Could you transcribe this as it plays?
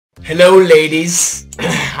Hello, ladies.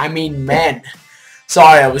 I mean men.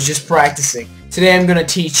 Sorry, I was just practicing. Today I'm gonna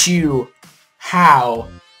teach you how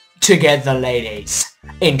to get the ladies.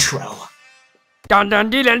 Intro. Dun dun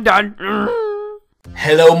dun dun.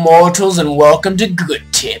 Hello, mortals, and welcome to Good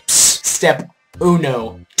Tips. Step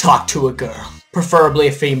uno, talk to a girl. Preferably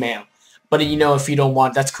a female. But you know, if you don't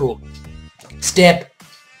want, that's cool. Step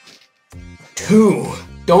 2,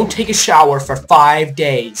 don't take a shower for 5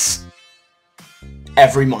 days.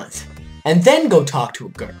 Every month. And then go talk to a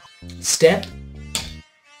girl. Step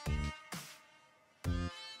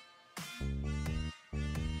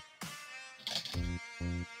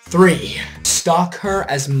 3. Stalk her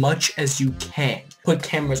as much as you can. Put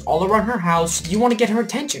cameras all around her house. You want to get her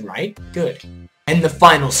attention, right? Good. And the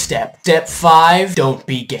final step. Step 5. Don't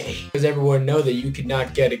be gay. Because everyone knows that you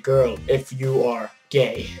cannot get a girl if you are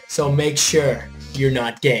gay. So make sure you're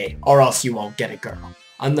not gay, or else you won't get a girl.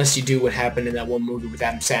 Unless you do what happened in that one movie with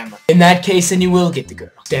Adam Sandler. In that case, then you will get the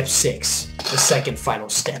girl. Step 6. The second final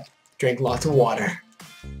step. Drink lots of water.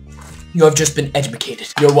 You have just been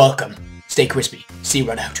educated. You're welcome. Stay crispy. See you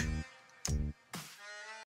right out.